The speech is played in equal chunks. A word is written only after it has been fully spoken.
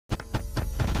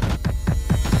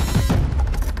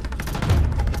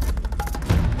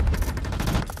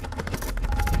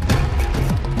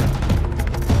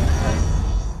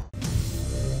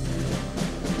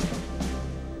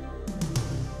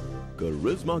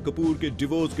करिश्मा कपूर के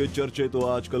डिवोर्स के चर्चे तो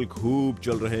आजकल खूब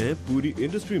चल रहे हैं पूरी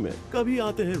इंडस्ट्री में। कभी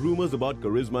आते हैं rumours about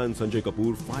Karishma and Sanjay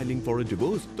Kapoor filing for a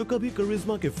divorce, तो कभी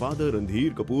करिश्मा के फादर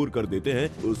रणधीर कपूर कर देते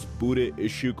हैं उस पूरे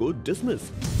इश्यू को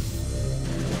डिसमिस।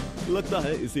 लगता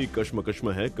है इसी कश्मकश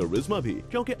में है करिश्मा भी,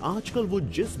 क्योंकि आजकल वो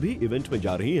जिस भी इवेंट में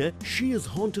जा रही हैं, she is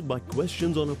haunted bye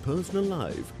questions on her personal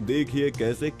life. देखिए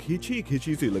कैसे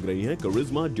खींची सी लग रही हैं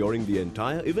करिश्मा ड्यूरिंग द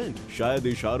एंटायर इवेंट। शायद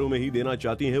इशारों में ही देना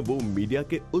चाहती हैं वो मीडिया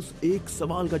के उस एक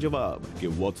सवाल का जवाब कि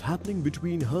what's happening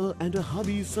between her and हर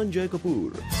हबी संजय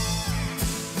कपूर।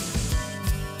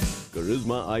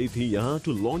 करिश्मा आई थी यहाँ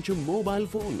to launch a mobile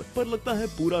phone, पर लगता है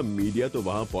पूरा मीडिया तो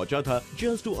वहाँ पहुँचा था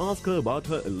just to ask her about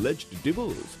her एलिज्ड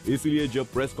divorce. इसलिए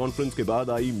जब प्रेस कॉन्फ्रेंस के बाद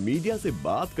आई मीडिया से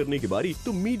बात करने की बारी,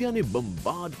 तो मीडिया ने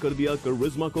बम्बार्ड कर दिया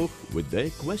करिश्मा को with their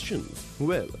questions.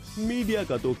 Well, media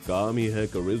का तो काम ही है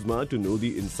करिश्मा to know the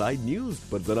inside news,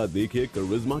 पर जरा देखिए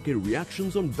करिश्मा के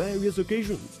reactions on various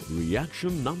occasions.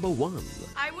 Reaction number 1।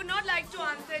 I would not like to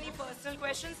answer any personal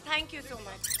questions. Thank you so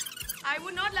much. I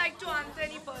would not like to answer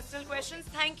any personal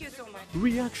questions. Thank you so much.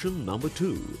 Reaction number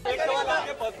 2. एक सवाल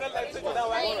आपके personal life से जुड़ा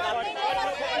हुआ है।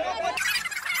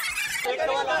 एक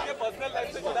सवाल आपके पर्सनल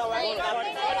लाइफ से जुड़ा हुआ है।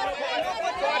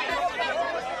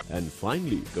 And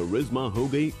finally, करिश्मा हो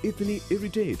गई इतनी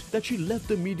irritate that she left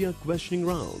the media questioning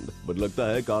round. But लगता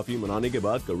है काफी मनाने के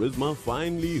बाद करिश्मा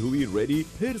finally हुई ready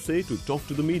फिर से to talk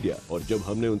to the media. और जब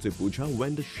हमने उनसे पूछा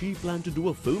when does she plan to do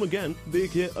a film again,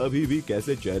 देखिए अभी भी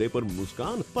कैसे चेहरे पर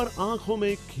मुस्कान पर आंखों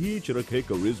में खींच रखे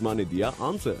करिश्मा ने दिया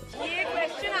आंसर। ये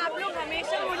क्वेश्चन आप लोग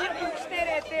हमेशा मुझे पूछते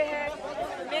रहते हैं।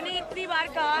 मैंने इतनी बार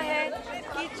कहा है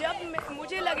कि जब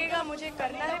मुझे लगेगा मुझे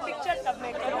करना है पिक्चर तब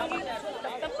मैं करूँगी,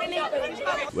 तब पे नहीं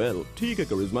करूँगी। वेल, ठीक है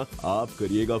करिश्मा, आप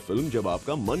करिएगा फिल्म जब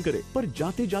आपका मन करे, पर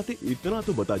जाते जाते इतना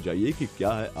तो बता जाइए कि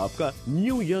क्या है आपका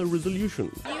new year resolution.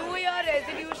 New year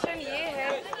resolution ये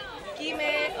है कि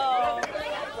मैं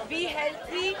be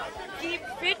healthy, keep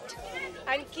fit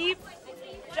and keep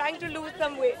trying to lose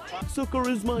some weight. So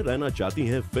करिश्मा रहना चाहती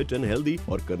हैं फिट एंड हेल्दी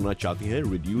और करना चाहती हैं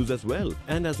reduce as well.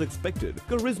 And as expected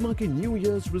करिश्मा के न्यू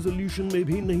ईयर्स रेजोल्यूशन में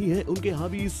भी नहीं है उनके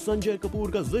हबी संजय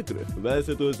कपूर का जिक्र।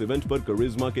 वैसे तो इस इवेंट पर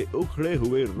करिश्मा के उखड़े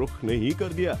हुए रुख ने ही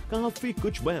कर दिया काफी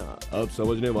कुछ बयां। अब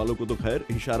समझने वालों को तो खैर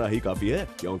इशारा ही काफी है,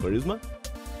 क्यों करिश्मा?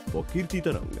 वो कीर्ति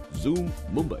तरंग, ज़ूम,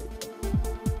 मुंबई।